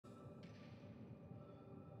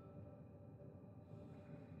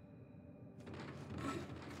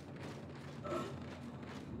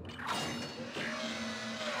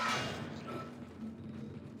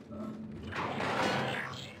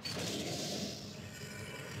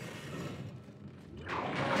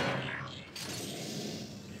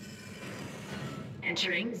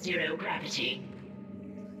Entering zero gravity.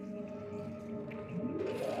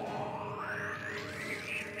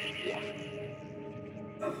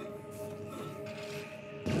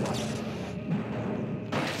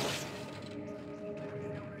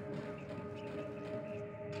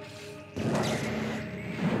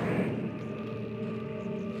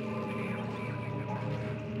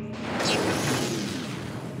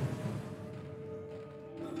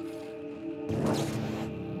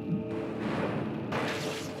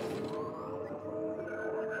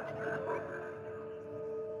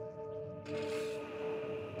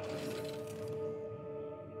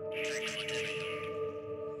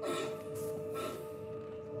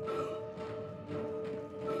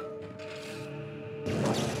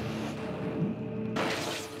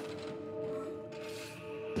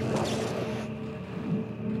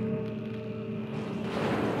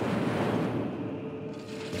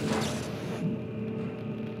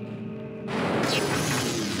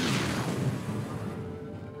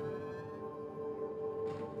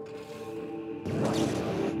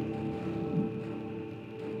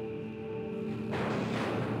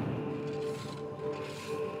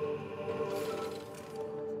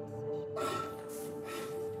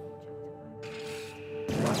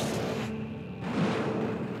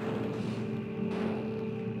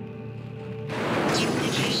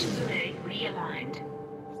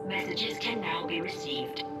 Messages can now be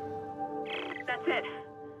received. That's it.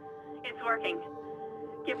 It's working.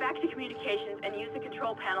 Get back to communications and use the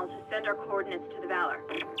control panel to send our coordinates to the Valor.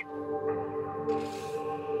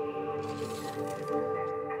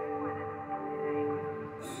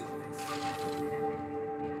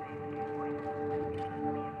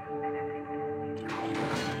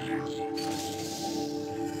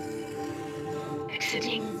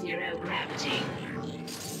 Exiting zero gravity.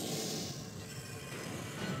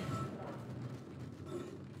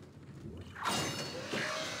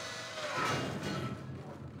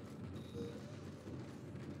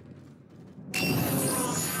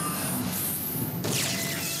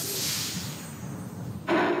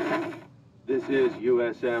 This is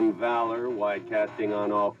USM Valor, widecasting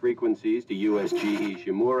on all frequencies to USG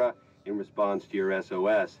Ishimura in response to your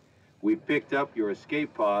SOS. We've picked up your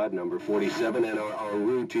escape pod, number 47, and are en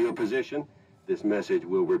route to your position. This message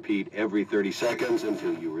will repeat every 30 seconds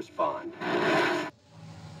until you respond.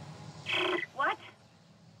 What?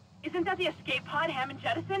 Isn't that the escape pod Hammond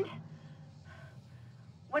jettisoned?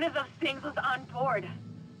 One of those things was on board.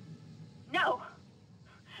 No!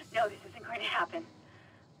 No, this isn't going to happen.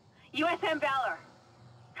 USM Valor!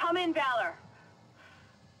 Come in, Valor!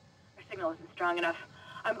 Our signal isn't strong enough.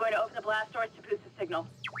 I'm going to open the blast doors to boost the signal.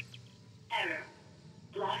 Error.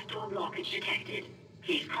 Blast door blockage detected.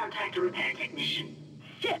 Please contact a repair technician.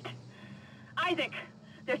 Shit! Isaac!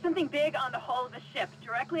 There's something big on the hull of the ship,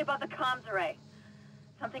 directly above the comms array.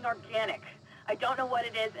 Something organic. I don't know what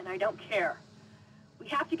it is, and I don't care. We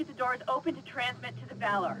have to get the doors open to transmit to the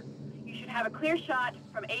Valor. You should have a clear shot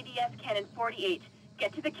from ADS Cannon 48.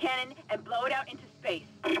 Get to the cannon and blow it out into space.